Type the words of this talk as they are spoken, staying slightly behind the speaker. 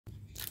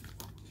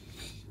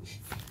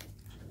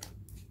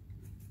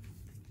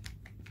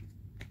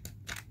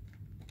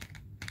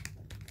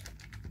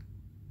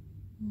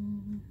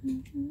Which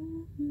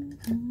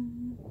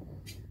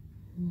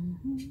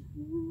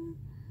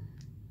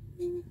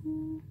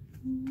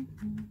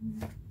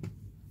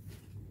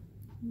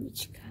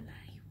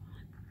color you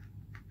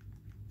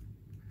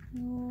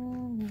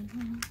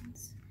want?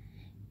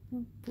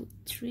 I'll put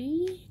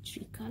three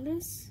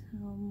colors,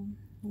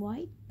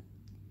 white,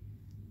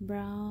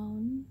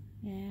 brown,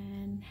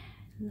 and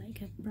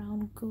like a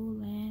brown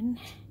gold, and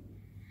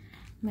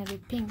maybe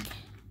pink.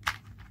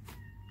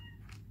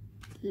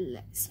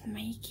 Let's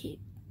make it.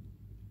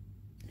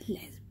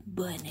 Let's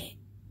burn it.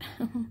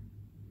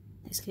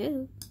 Let's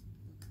go.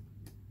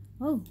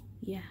 Oh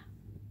yeah,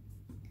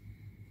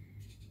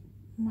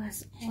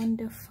 was on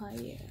the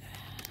fire.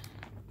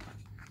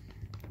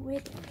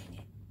 Wait a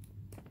minute.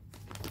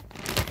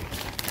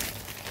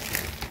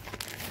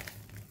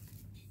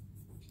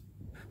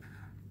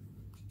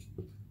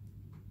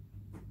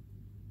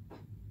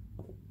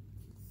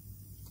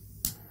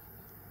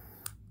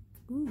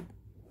 Ooh,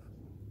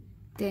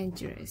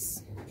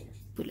 dangerous.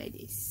 Put like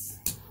this.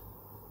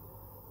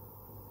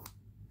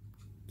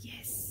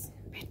 Yes,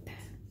 better.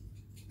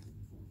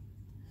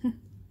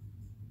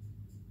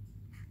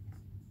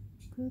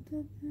 Ooh,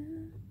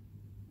 no.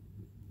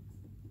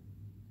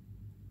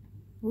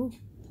 Oh.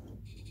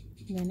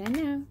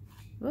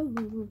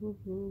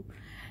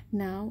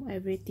 Now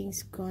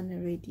everything's gone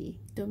already.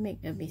 Don't make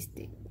a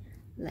mistake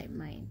like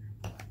mine.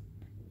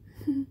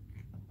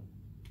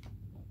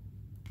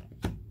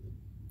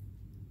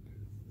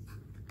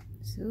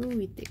 So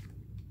we take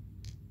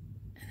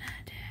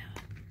another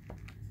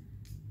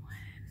one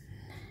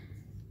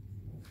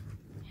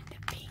and the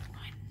pink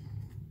one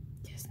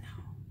just now.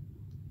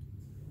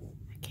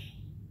 Okay.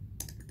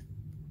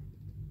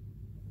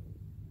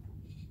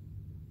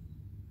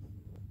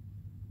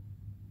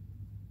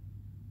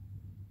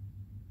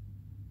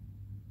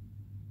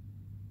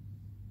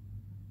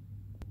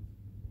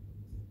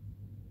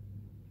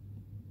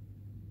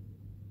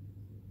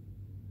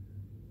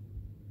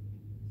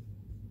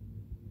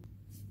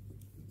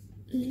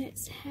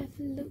 Let's have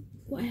a look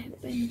what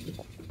happened.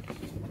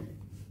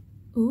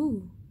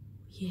 Oh,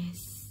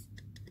 yes.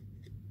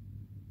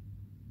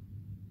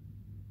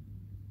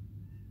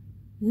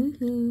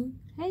 Hello.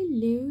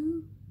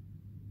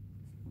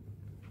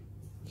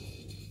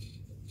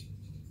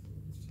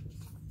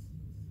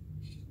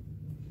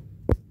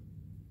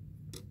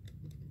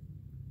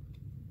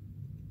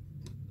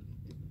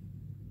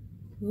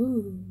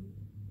 Ooh.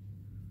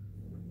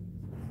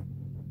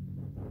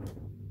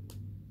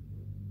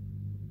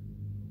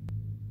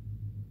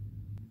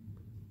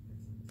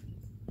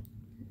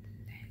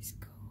 Let's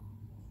go.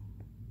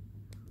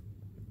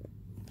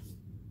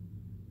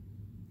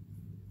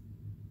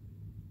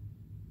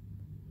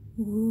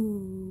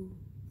 Ooh.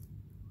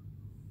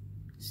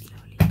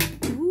 Slowly.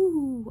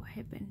 Ooh, what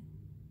happened?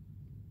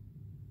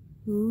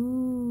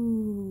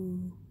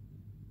 Ooh.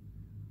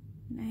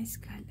 Nice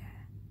color.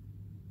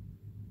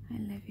 I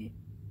love it.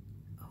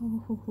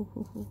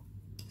 Oh.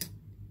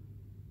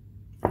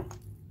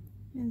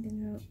 And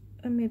then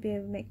maybe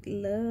I'll make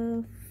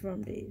love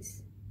from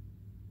this.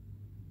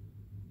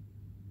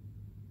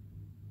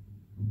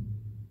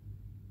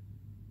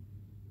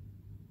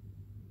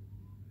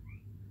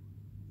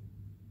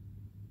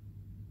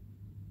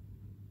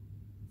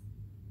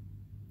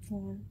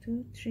 One,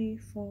 two, three,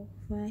 4,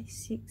 5,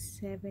 6,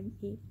 7,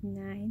 8,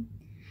 9,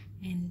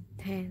 and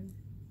 10.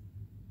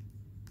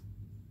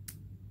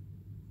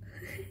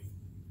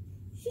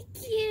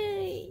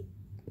 Cute.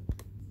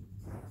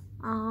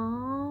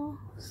 Oh,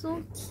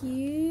 so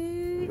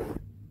cute.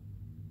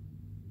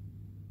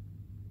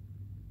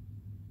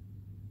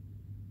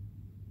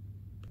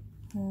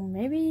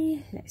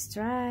 Maybe let's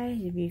try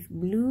with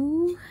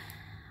blue.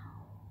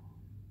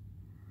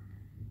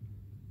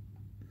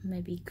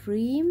 Maybe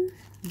cream,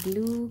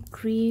 blue,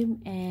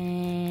 cream,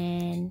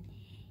 and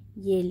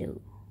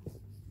yellow.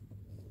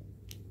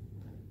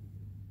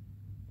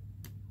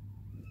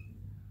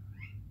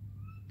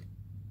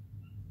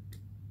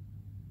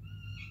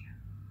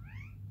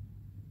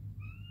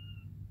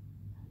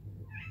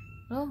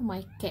 Oh,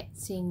 my cat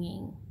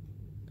singing.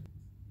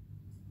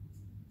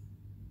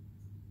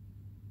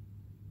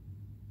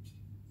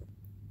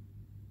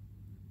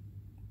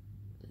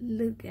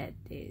 Look at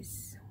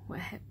this. What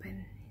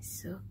happened?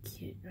 It's so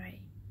cute,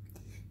 right?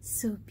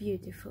 So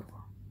beautiful.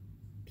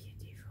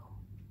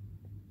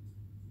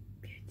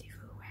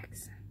 Beautiful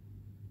wax.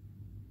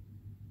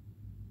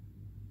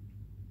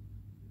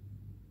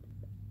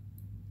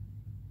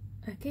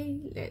 Okay,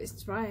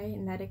 let's try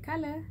another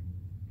color.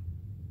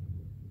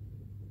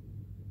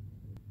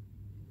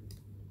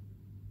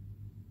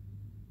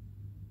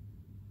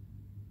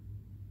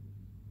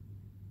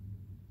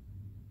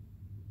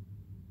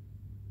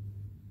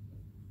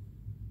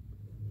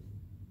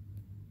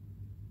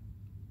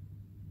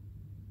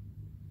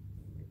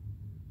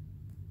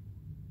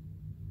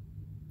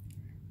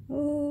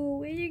 Oh,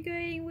 where you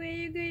going?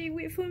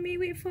 Wait for me.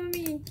 Wait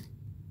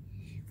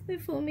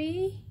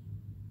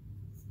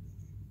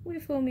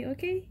for me,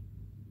 okay?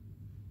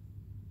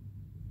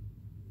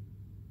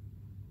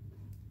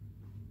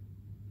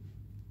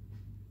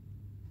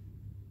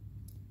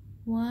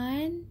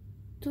 1,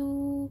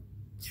 2,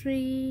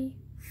 3,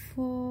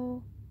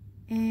 4,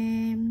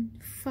 and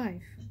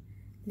 5.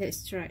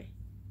 Let's try.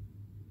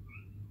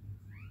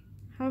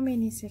 How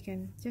many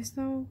seconds? Just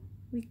now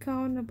we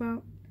count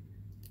about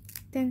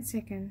 10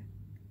 seconds.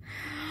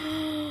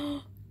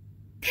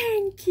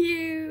 Thank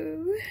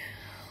you.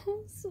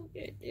 Oh, so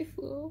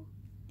beautiful.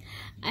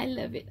 I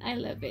love it. I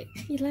love it.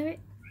 You love it?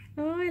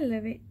 Oh, I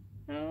love it.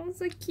 Oh,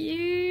 so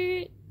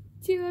cute.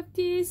 2 of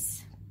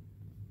these.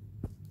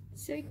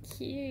 So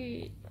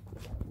cute.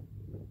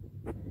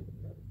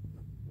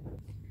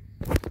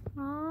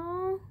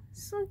 Oh,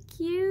 so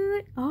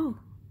cute. Oh,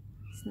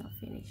 it's not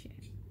finished yet.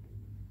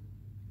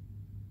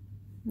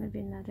 Maybe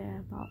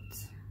another about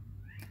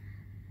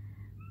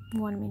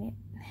 1 minute.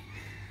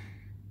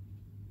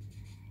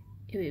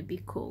 It will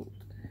be cold.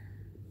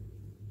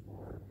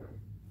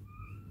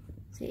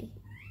 See,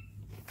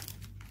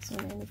 so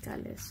many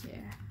colors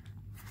here.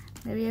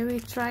 Maybe I will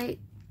try it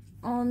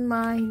on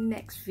my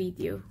next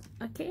video.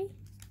 Okay,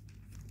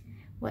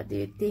 what do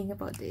you think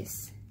about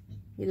this?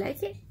 You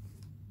like it?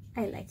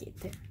 I like it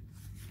too.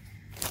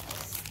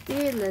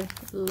 Still a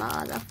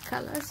lot of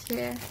colors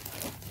here.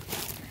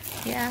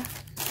 Yeah.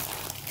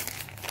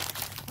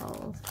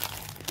 Oh,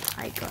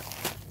 I got.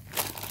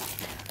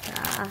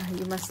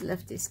 You must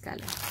love this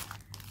color.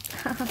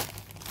 I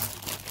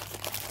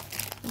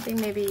think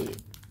maybe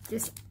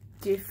just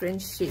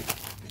different shape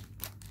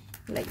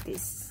like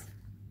this.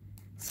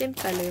 Same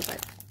color,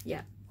 but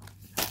yeah.